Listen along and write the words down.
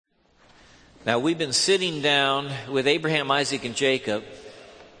Now, we've been sitting down with Abraham, Isaac, and Jacob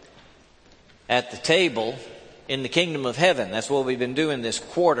at the table in the kingdom of heaven. That's what we've been doing this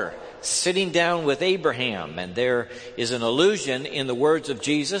quarter, sitting down with Abraham. And there is an allusion in the words of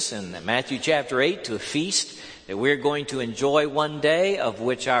Jesus in Matthew chapter 8 to a feast that we're going to enjoy one day, of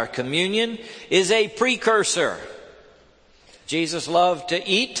which our communion is a precursor. Jesus loved to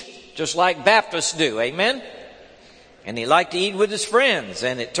eat just like Baptists do, amen? And he liked to eat with his friends.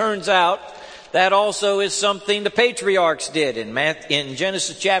 And it turns out that also is something the patriarchs did. In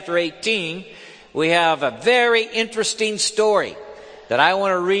Genesis chapter 18, we have a very interesting story that I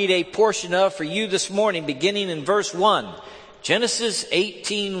want to read a portion of for you this morning, beginning in verse 1. Genesis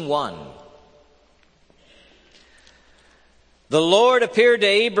 18:1. The Lord appeared to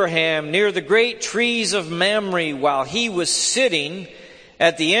Abraham near the great trees of Mamre while he was sitting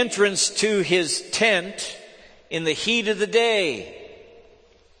at the entrance to his tent in the heat of the day.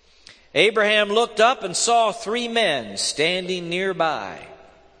 Abraham looked up and saw 3 men standing nearby.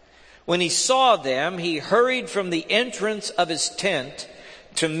 When he saw them, he hurried from the entrance of his tent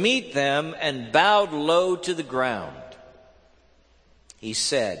to meet them and bowed low to the ground. He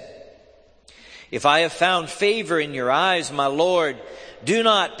said, "If I have found favor in your eyes, my Lord, do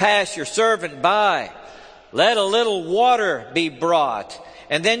not pass your servant by. Let a little water be brought,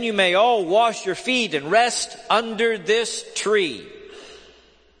 and then you may all wash your feet and rest under this tree.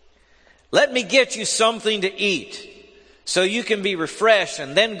 Let me get you something to eat, so you can be refreshed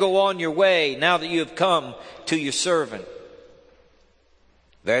and then go on your way now that you have come to your servant."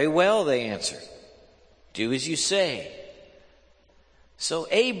 "Very well," they answered. "Do as you say." So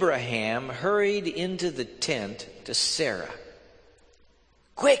Abraham hurried into the tent to Sarah.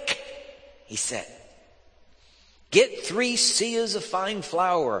 "Quick," he said, "get 3 seahs of fine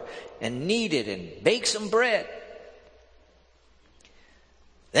flour and knead it and bake some bread."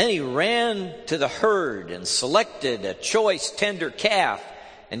 Then he ran to the herd and selected a choice tender calf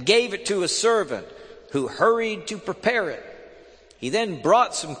and gave it to a servant who hurried to prepare it. He then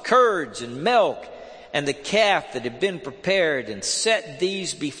brought some curds and milk and the calf that had been prepared and set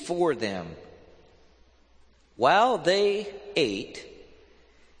these before them. While they ate,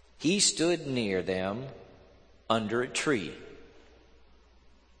 he stood near them under a tree.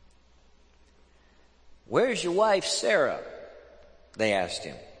 "Where's your wife Sarah?" they asked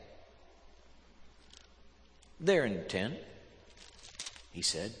him. "They're in the tent," he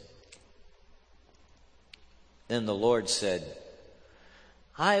said. Then the Lord said,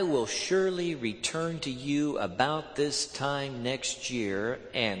 "I will surely return to you about this time next year,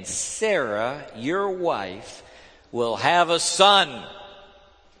 and Sarah, your wife, will have a son."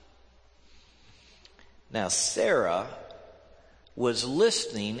 Now Sarah was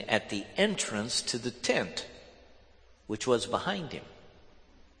listening at the entrance to the tent, which was behind him.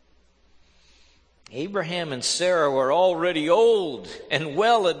 Abraham and Sarah were already old and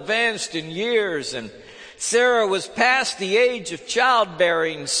well advanced in years, and Sarah was past the age of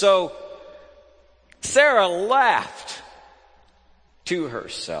childbearing, so Sarah laughed to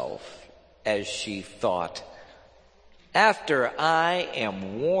herself as she thought, "After I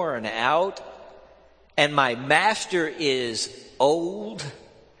am worn out and my master is old,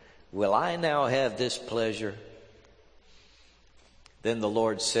 will I now have this pleasure?" Then the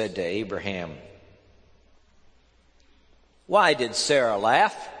Lord said to Abraham, "Why did Sarah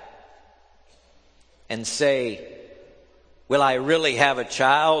laugh and say, 'Will I really have a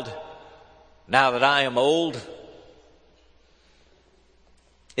child now that I am old?'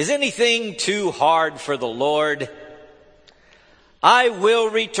 Is anything too hard for the Lord? I will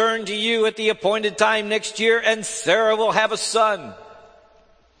return to you at the appointed time next year, and Sarah will have a son."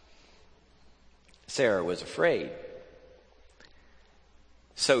 Sarah was afraid,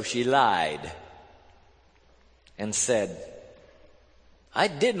 so she lied and said, "I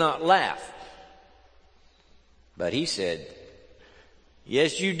did not laugh." But he said,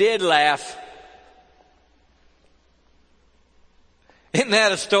 "Yes, you did laugh." Isn't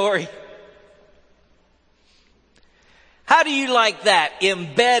that a story? How do you like that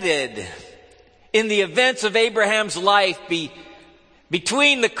embedded in the events of Abraham's life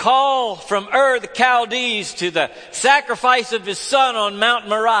between the call from Ur the Chaldees to the sacrifice of his son on Mount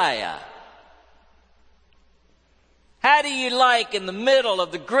Moriah? How do you like in the middle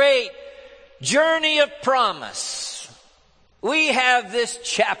of the great journey of promise, we have this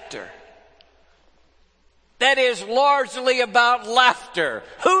chapter that is largely about laughter.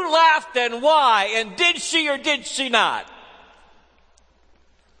 Who laughed and why? And did she or did she not?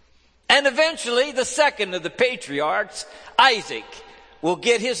 And eventually the second of the patriarchs, Isaac, will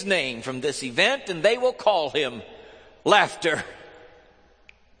get his name from this event, and they will call him Laughter.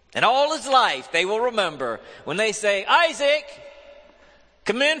 And all his life they will remember when they say, Isaac,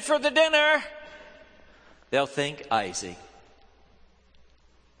 come in for the dinner. They'll think Isaac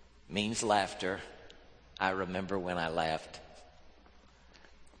means laughter. I remember when I laughed.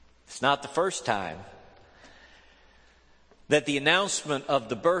 It's not the first time that the announcement of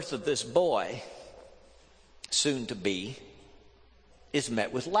the birth of this boy, soon to be, is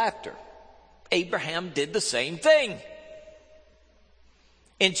met with laughter. Abraham did the same thing.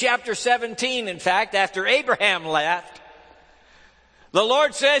 In chapter 17, in fact, after Abraham laughed, the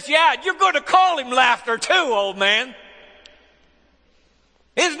Lord says, yeah, you're going to call him Laughter too, old man.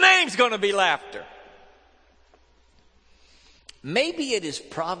 His name's going to be Laughter. Maybe it is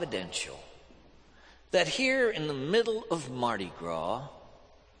providential that here in the middle of Mardi Gras,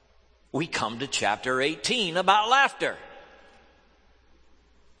 we come to chapter 18 about laughter.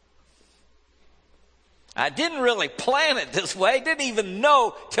 I didn't really plan it this way. Didn't even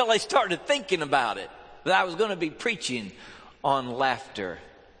know till I started thinking about it that I was going to be preaching on laughter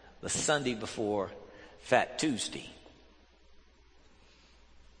the Sunday before Fat Tuesday.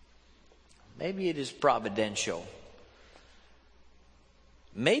 Maybe it is providential.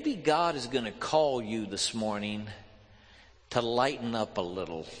 Maybe God is going to call you this morning to lighten up a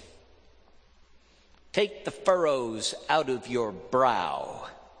little. Take the furrows out of your brow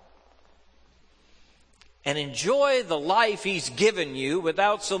and enjoy the life He's given you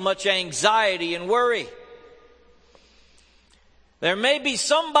without so much anxiety and worry. There may be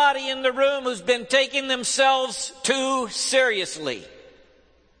somebody in the room who's been taking themselves too seriously.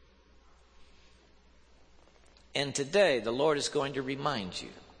 And today, the Lord is going to remind you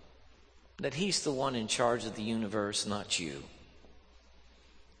that He's the one in charge of the universe, not you.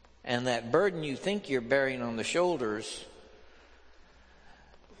 And that burden you think you're bearing on the shoulders,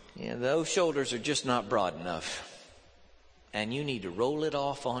 those shoulders are just not broad enough. And you need to roll it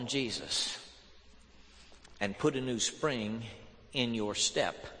off on Jesus and put a new spring in your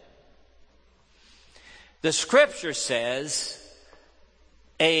step. The scripture says,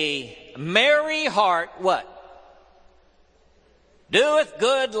 a merry heart, what? Doeth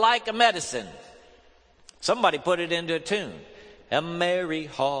good like a medicine. Somebody put it into a tune. A merry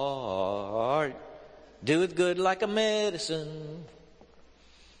heart doeth good like a medicine.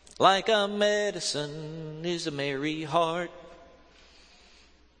 Like a medicine is a merry heart.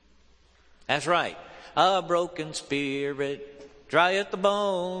 That's right. A broken spirit drieth the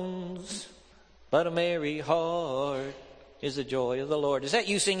bones, but a merry heart is the joy of the Lord. Is that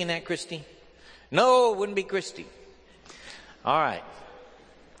you singing that, Christy? No, it wouldn't be Christy. All right.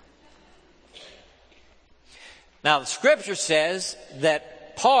 Now, the scripture says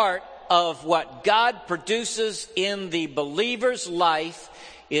that part of what God produces in the believer's life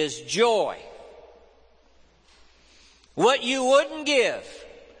is joy. What you wouldn't give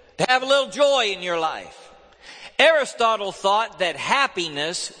to have a little joy in your life. Aristotle thought that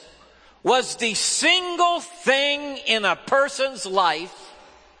happiness was the single thing in a person's life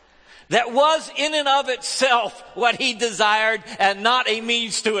that was in and of itself what he desired and not a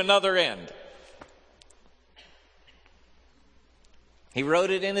means to another end. He wrote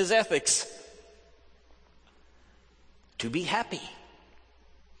it in his Ethics. To be happy.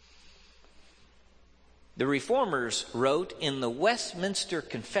 The Reformers wrote in the Westminster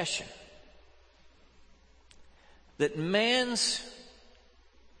Confession that man's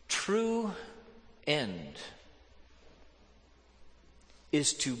true end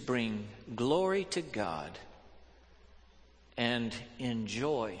is to bring glory to God and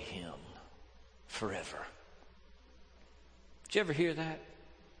enjoy Him forever. Did you ever hear that?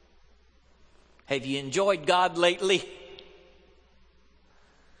 Have you enjoyed God lately?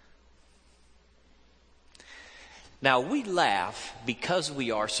 Now, we laugh because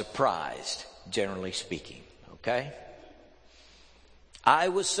we are surprised, generally speaking, okay? I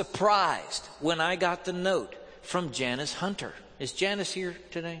was surprised when I got the note from Janice Hunter. Is Janice here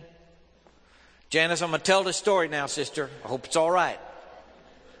today? Janice, I'm going to tell this story now, sister. I hope it's all right.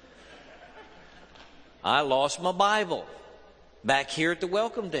 I lost my Bible back here at the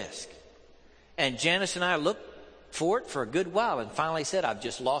welcome desk. And Janice and I looked for it for a good while and finally said, I've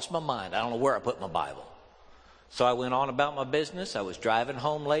just lost my mind. I don't know where I put my Bible. So I went on about my business. I was driving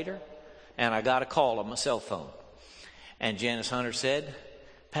home later, and I got a call on my cell phone. And Janice Hunter said,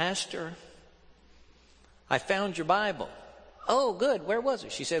 Pastor, I found your Bible. Oh, good. Where was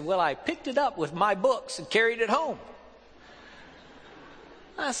it? She said, well, I picked it up with my books and carried it home.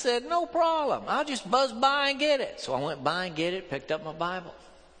 I said, no problem. I'll just buzz by and get it. So I went by and get it, picked up my Bible.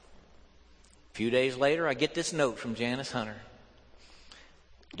 A few days later, I get this note from Janice Hunter.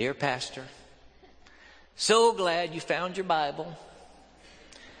 Dear Pastor, so glad you found your Bible.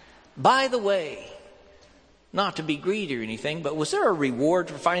 By the way, not to be greedy or anything, but was there a reward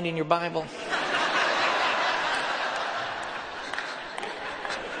for finding your Bible?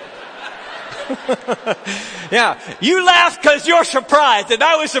 Yeah, you laugh because you're surprised, and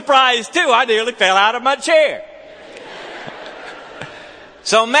I was surprised too. I nearly fell out of my chair.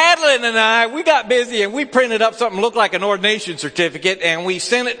 So Madeline and I, we got busy and we printed up something that looked like an ordination certificate and we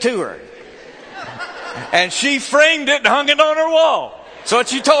sent it to her. And she framed it and hung it on her wall. That's what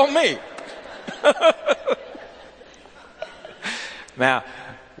she told me. Now,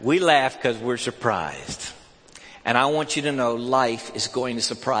 we laugh because we're surprised. And I want you to know life is going to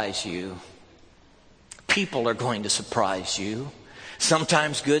surprise you. People are going to surprise you.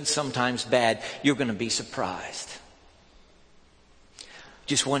 Sometimes good, sometimes bad. You're going to be surprised.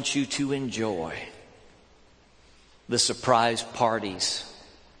 Just want you to enjoy the surprise parties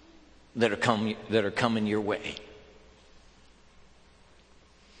that are coming your way.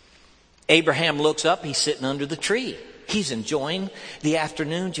 Abraham looks up. He's sitting under the tree. He's enjoying the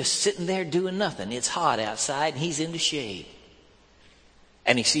afternoon, just sitting there doing nothing. It's hot outside, and he's in the shade.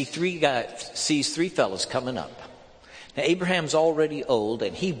 And he sees three fellows coming up. Now, Abraham's already old,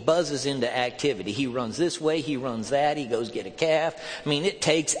 and he buzzes into activity. He runs this way, he runs that, he goes get a calf. I mean, it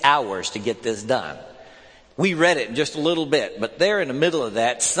takes hours to get this done. We read it in just a little bit, but there in the middle of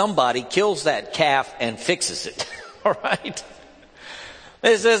that, somebody kills that calf and fixes it. All right?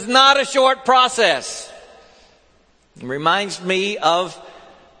 This is not a short process. It reminds me of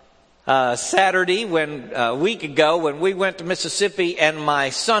Saturday a week ago when we went to Mississippi and my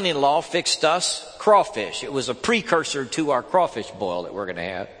son-in-law fixed us crawfish. It was a precursor to our crawfish boil that we're going to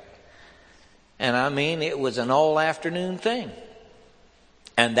have. And I mean, it was an all-afternoon thing.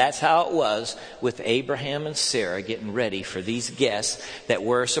 And that's how it was with Abraham and Sarah getting ready for these guests that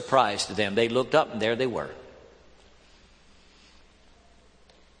were a surprise to them. They looked up and there they were.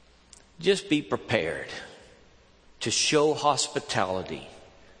 Just be prepared to show hospitality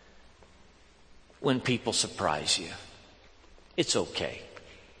when people surprise you. It's okay.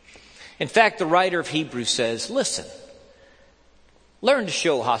 In fact, the writer of Hebrews says, listen, learn to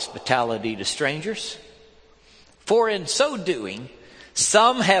show hospitality to strangers. For in so doing,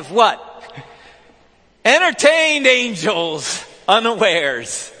 some have what? Entertained angels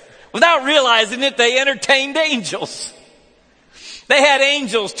unawares. Without realizing it, they entertained angels. They had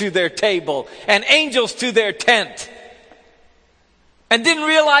angels to their table and angels to their tent. And didn't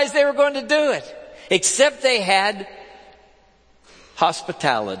realize they were going to do it. Except they had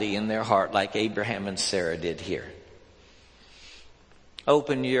hospitality in their heart like Abraham and Sarah did here.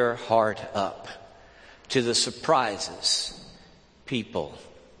 Open your heart up to the surprises people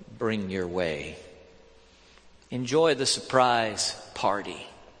bring your way. Enjoy the surprise party.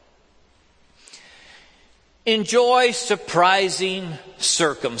 Enjoy surprising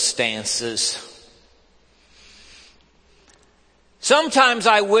circumstances. Sometimes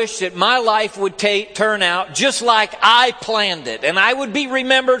I wish that my life would turn out just like I planned it. And I would be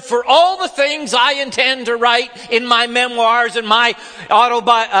remembered for all the things I intend to write in my memoirs and my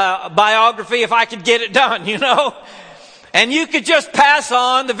autobiography if I could get it done, you know. And you could just pass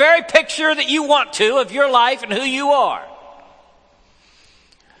on the very picture that you want to of your life and who you are.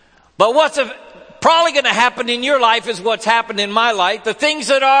 But what's probably going to happen in your life is what's happened in my life. The things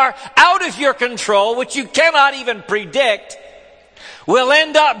that are out of your control, which you cannot even predict, will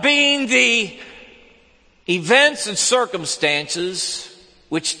end up being the events and circumstances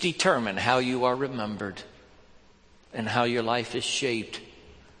which determine how you are remembered and how your life is shaped.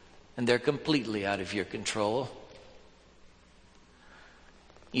 And they're completely out of your control.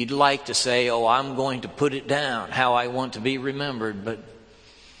 You'd like to say, oh, I'm going to put it down, how I want to be remembered, but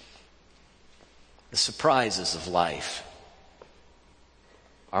the surprises of life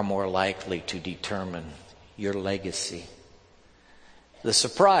are more likely to determine your legacy. The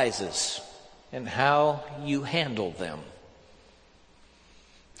surprises and how you handle them.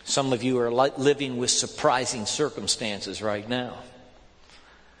 Some of you are living with surprising circumstances right now.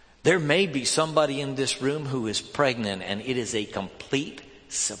 There may be somebody in this room who is pregnant and it is a complete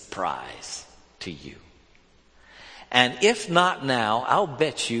surprise to you. And if not now, I'll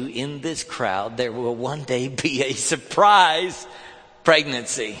bet you in this crowd there will one day be a surprise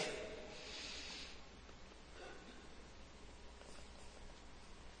pregnancy.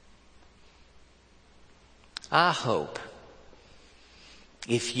 I hope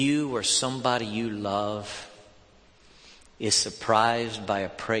if you or somebody you love is surprised by a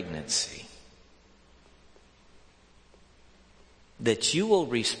pregnancy, that you will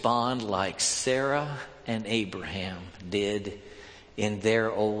respond like Sarah and Abraham did in their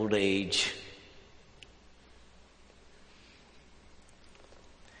old age.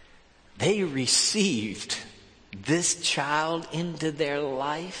 they received this child into their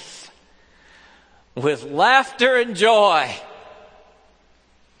life with laughter and joy.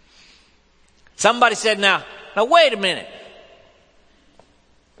 Somebody said, now wait a minute.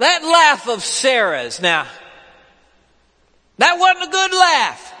 That laugh of Sarah's, now, that wasn't a good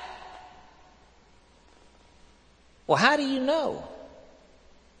laugh. Well, how do you know?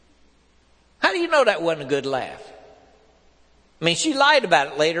 How do you know that wasn't a good laugh? I mean, she lied about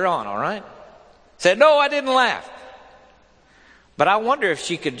it later on, all right? Said, no, I didn't laugh. But I wonder if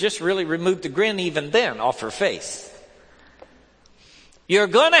she could just really remove the grin even then off her face. You're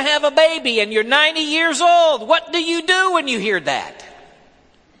going to have a baby and you're 90 years old. What do you do when you hear that?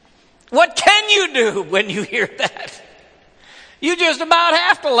 What can you do when you hear that? You just about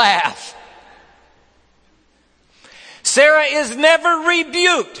have to laugh. Sarah is never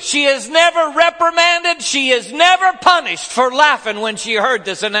rebuked. She is never reprimanded. She is never punished for laughing when she heard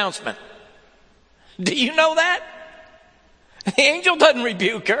this announcement. Do you know that? The angel doesn't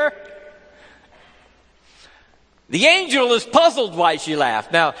rebuke her. The angel is puzzled why she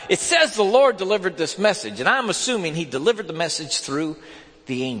laughed. Now, it says the Lord delivered this message, and I'm assuming he delivered the message through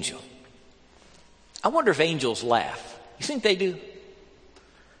the angel. I wonder if angels laugh. You think they do?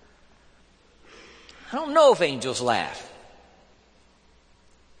 I don't know if angels laugh.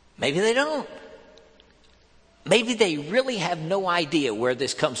 Maybe they don't. Maybe they really have no idea where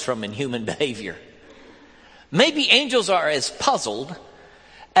this comes from in human behavior. Maybe angels are as puzzled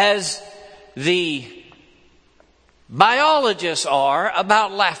as the biologists are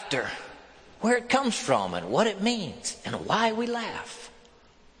about laughter, where it comes from and what it means and why we laugh.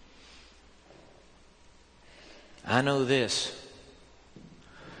 I know this.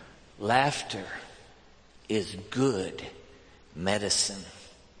 Laughter is good medicine.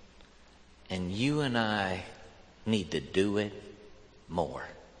 And you and I need to do it more.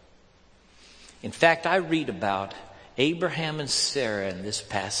 In fact, I read about Abraham and Sarah in this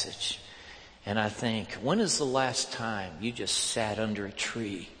passage. And I think, when is the last time you just sat under a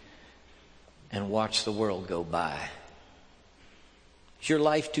tree and watched the world go by? Is your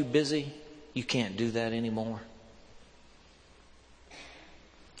life too busy? You can't do that anymore.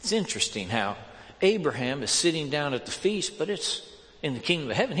 It's interesting how Abraham is sitting down at the feast, but it's in the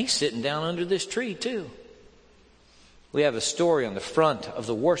kingdom of heaven. He's sitting down under this tree too. We have a story on the front of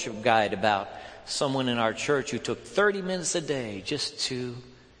the worship guide about someone in our church who took 30 minutes a day just to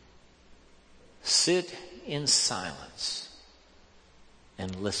sit in silence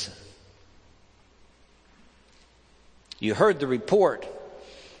and listen. You heard the report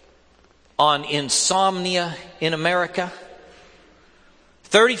on insomnia in America.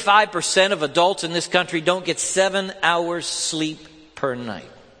 35% of adults in this country don't get 7 hours sleep per night.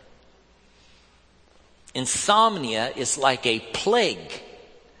 Insomnia is like a plague.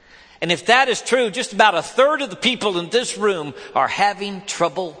 And if that is true, just about a third of the people in this room are having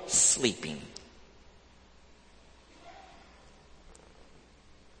trouble sleeping.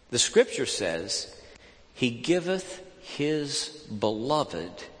 The scripture says, He giveth His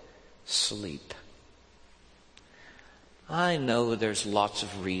beloved sleep. I know there's lots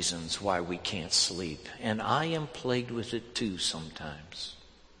of reasons why we can't sleep, and I am plagued with it too sometimes.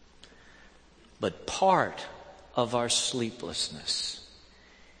 But part of our sleeplessness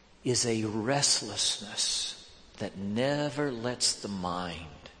is a restlessness that never lets the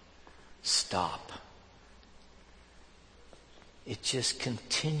mind stop. It just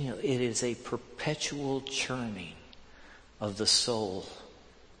continues. It is a perpetual churning of the soul.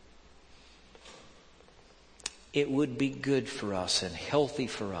 It would be good for us and healthy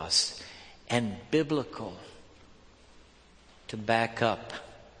for us and biblical to back up,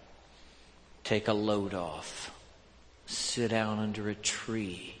 take a load off, sit down under a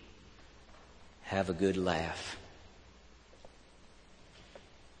tree, have a good laugh.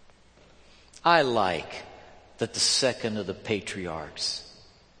 I like that the second of the patriarchs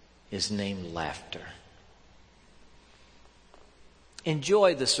is named Laughter.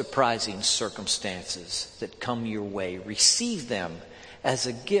 Enjoy the surprising circumstances that come your way. Receive them as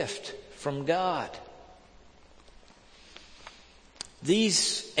a gift from God.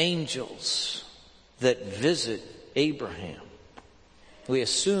 These angels that visit Abraham, we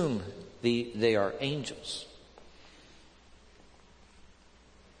assume they are angels.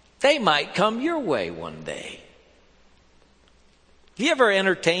 They might come your way one day. Have you ever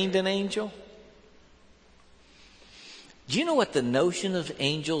entertained an angel? Do you know what the notion of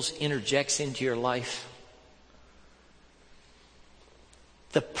angels interjects into your life?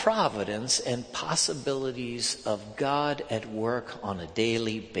 The providence and possibilities of God at work on a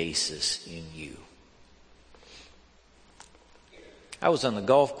daily basis in you. I was on the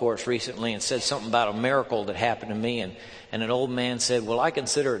golf course recently and said something about a miracle that happened to me, and an old man said, well, I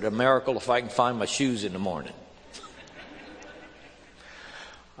consider it a miracle if I can find my shoes in the morning.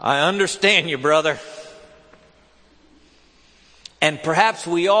 I understand you, brother. And perhaps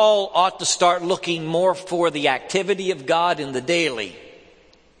we all ought to start looking more for the activity of God in the daily,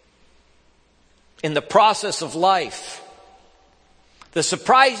 in the process of life, the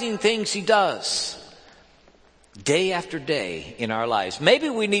surprising things He does day after day in our lives. Maybe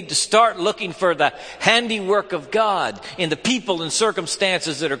we need to start looking for the handiwork of God in the people and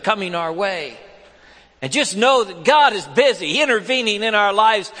circumstances that are coming our way. And just know that God is busy intervening in our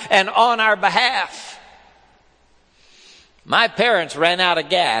lives and on our behalf. My parents ran out of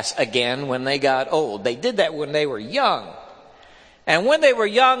gas again when they got old. They did that when they were young. And when they were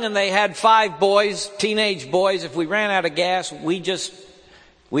young and they had 5 boys, teenage boys, if we ran out of gas,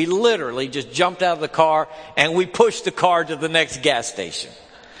 we literally just jumped out of the car and we pushed the car to the next gas station.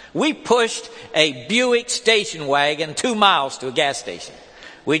 We pushed a Buick station wagon 2 miles to a gas station.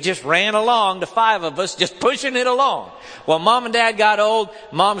 We just ran along, the 5 of us, just pushing it along. Well, Mom and Dad got old.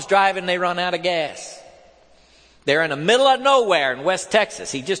 Mom's driving, they run out of gas. They're in the middle of nowhere in West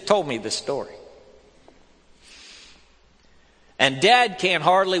Texas. He just told me this story. And Dad can't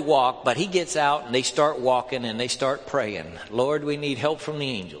hardly walk, but he gets out and they start walking and they start praying. Lord, we need help from the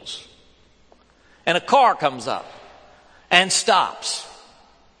angels. And a car comes up and stops.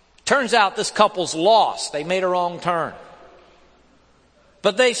 Turns out this couple's lost. They made a wrong turn.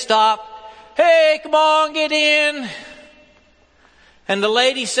 But they stop. Hey, come on, get in. And the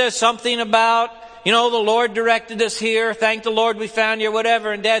lady says something about, the Lord directed us here. Thank the Lord we found you,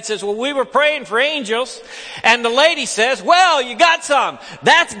 whatever. And Dad says, well, we were praying for angels. And the lady says, well, you got some.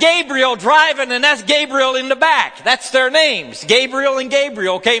 That's Gabriel driving and that's Gabriel in the back. That's their names. Gabriel and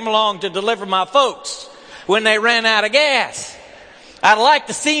Gabriel came along to deliver my folks when they ran out of gas. I'd like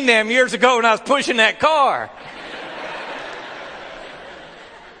to seen them years ago when I was pushing that car.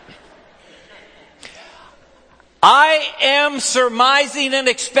 I am surmising and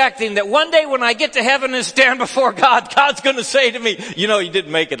expecting that one day when I get to heaven and stand before God, God's going to say to me, you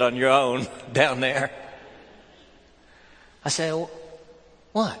didn't make it on your own down there. I say,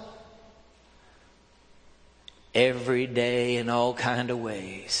 what? Every day in all kind of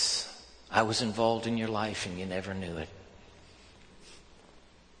ways, I was involved in your life and you never knew it.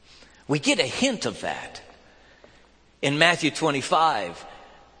 We get a hint of that in Matthew 25.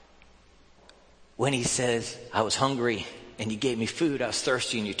 When He says, I was hungry and you gave me food, I was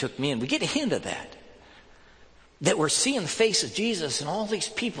thirsty and you took me in. We get a hint of that. That we're seeing the face of Jesus in all these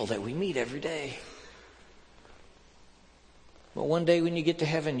people that we meet every day. But one day when you get to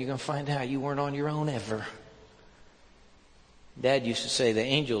heaven, you're going to find out you weren't on your own ever. Dad used to say the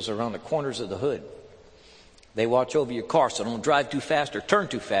angels are on the corners of the hood. They watch over your car, so don't drive too fast or turn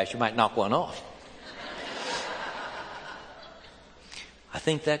too fast. You might knock one off. I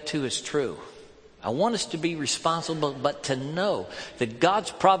think that too is true. I want us to be responsible, but to know that God's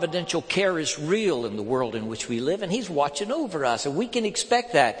providential care is real in the world in which we live, and He's watching over us, and we can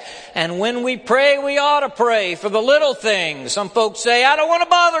expect that. And when we pray, we ought to pray for the little things. Some folks say, I don't want to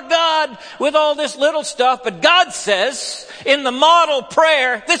bother God with all this little stuff, but God says in the model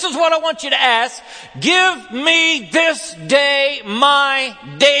prayer, this is what I want you to ask. Give me this day my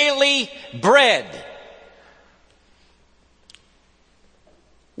daily bread.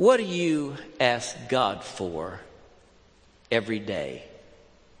 What do you ask God for every day?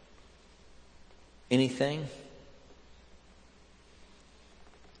 Anything?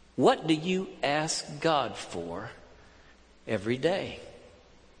 What do you ask God for every day?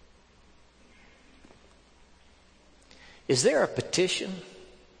 Is there a petition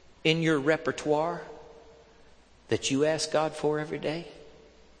in your repertoire that you ask God for every day?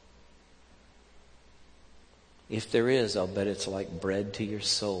 If there is, I'll bet it's like bread to your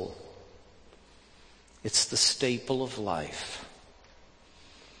soul. It's the staple of life.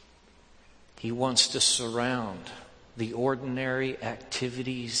 He wants to surround the ordinary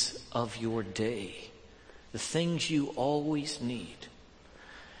activities of your day, the things you always need,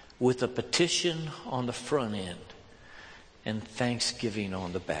 with a petition on the front end and thanksgiving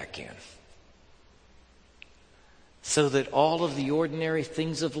on the back end. So that all of the ordinary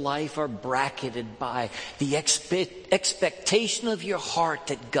things of life are bracketed by the expectation of your heart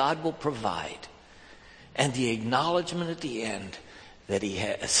that God will provide, and the acknowledgement at the end that He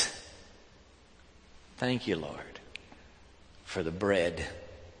has. Thank you, Lord, for the bread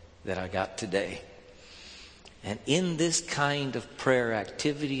that I got today. And in this kind of prayer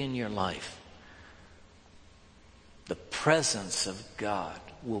activity in your life, the presence of God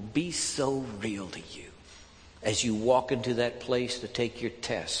will be so real to you as you walk into that place to take your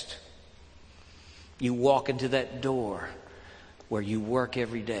test. You walk into that door where you work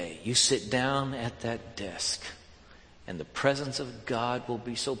every day. You sit down at that desk, and the presence of God will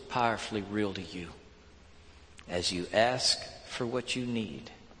be so powerfully real to you as you ask for what you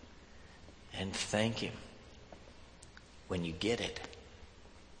need and thank Him when you get it.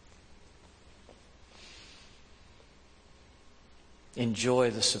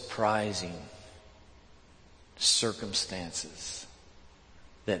 Enjoy the surprising circumstances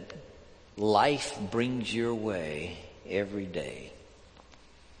that life brings your way every day.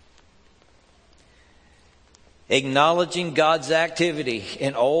 Acknowledging God's activity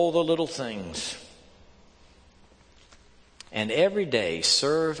in all the little things. And every day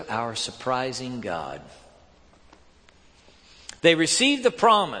serve our surprising God. They receive the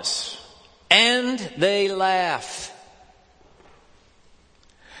promise and they laugh.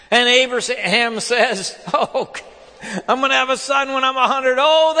 And Abraham says, "Oh, I'm going to have a son when I'm 100.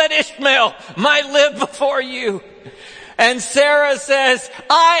 Oh, that Ishmael might live before you." And Sarah says,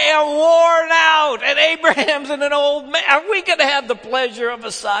 "I am worn out." And Abraham's an old man. Are we going to have the pleasure of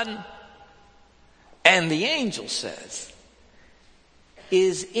a son? And the angel says,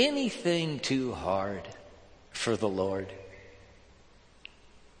 "Is anything too hard for the Lord?"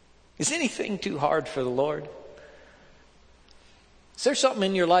 Is anything too hard for the Lord? Is there something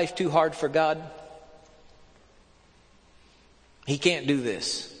in your life too hard for God? He can't do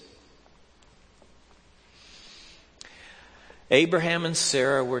this. Abraham and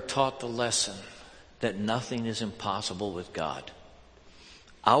Sarah were taught the lesson that nothing is impossible with God.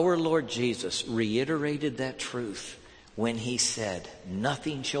 Our Lord Jesus reiterated that truth when He said,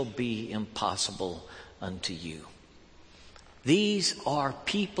 "Nothing shall be impossible unto you." These are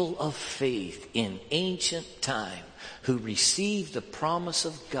people of faith in ancient time who received the promise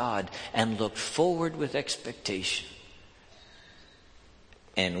of God and looked forward with expectation.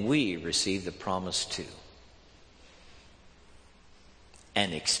 And we receive the promise too.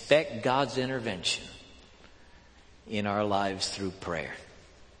 And expect God's intervention in our lives through prayer.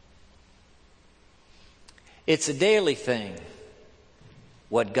 It's a daily thing.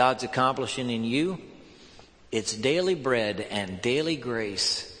 What God's accomplishing in you, it's daily bread and daily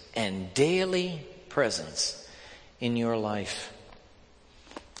grace and daily presence in your life.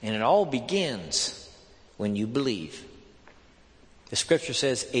 And it all begins when you believe. The scripture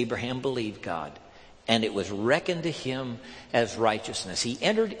says Abraham believed God, and it was reckoned to him as righteousness. He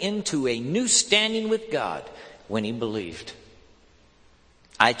entered into a new standing with God when he believed.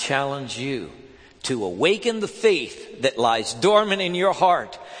 I challenge you to awaken the faith that lies dormant in your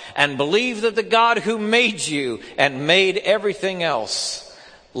heart and believe that the God who made you and made everything else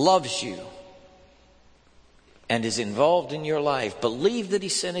loves you and is involved in your life. Believe that He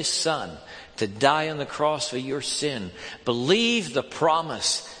sent His Son to die on the cross for your sin. Believe the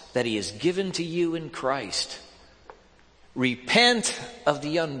promise that He has given to you in Christ. Repent of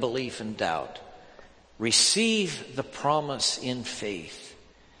the unbelief and doubt. Receive the promise in faith,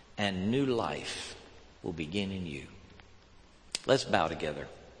 and new life will begin in you. Let's bow together.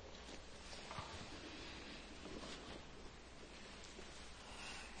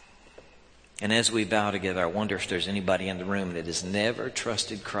 And as we bow together, I wonder if there's anybody in the room that has never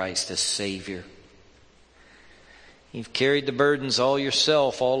trusted Christ as Savior. You've carried the burdens all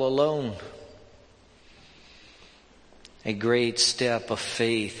yourself, all alone. A great step of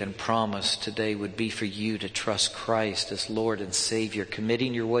faith and promise today would be for you to trust Christ as Lord and Savior,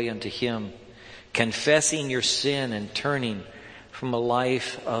 committing your way unto Him, confessing your sin and turning from a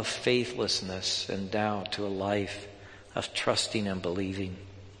life of faithlessness and doubt to a life of trusting and believing.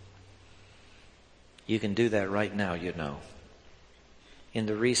 You can do that right now, you know. In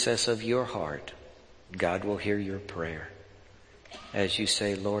the recess of your heart, God will hear your prayer as you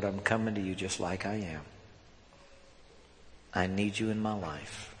say, "Lord, I'm coming to you just like I am. I need you in my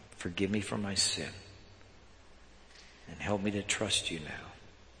life. Forgive me for my sin and help me to trust you now.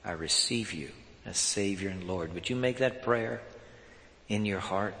 I receive you as Savior and Lord." Would you make that prayer in your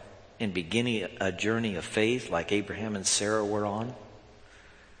heart and beginning a journey of faith like Abraham and Sarah were on?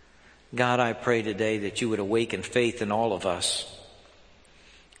 God, I pray today that you would awaken faith in all of us.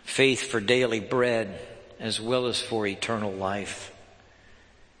 Faith for daily bread as well as for eternal life.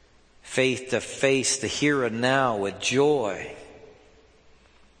 Faith to face the here and now with joy.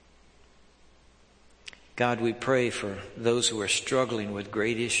 God, we pray for those who are struggling with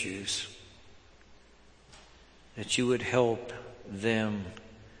great issues, that you would help them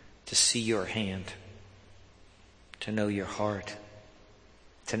to see your hand, to know your heart,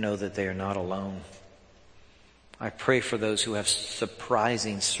 to know that they are not alone. I pray for those who have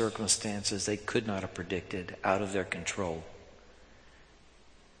surprising circumstances they could not have predicted, out of their control.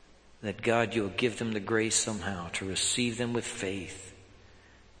 That God, you'll give them the grace somehow to receive them with faith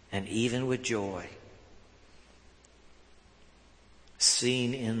and even with joy,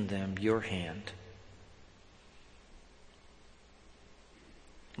 seeing in them your hand.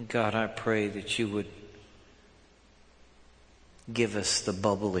 God, I pray that you would give us the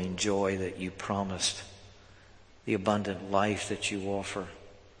bubbling joy that you promised, the abundant life that you offer,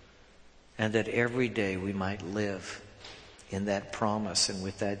 and that every day we might live in that promise and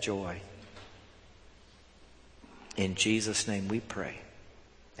with that joy. In Jesus' name we pray.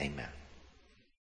 Amen.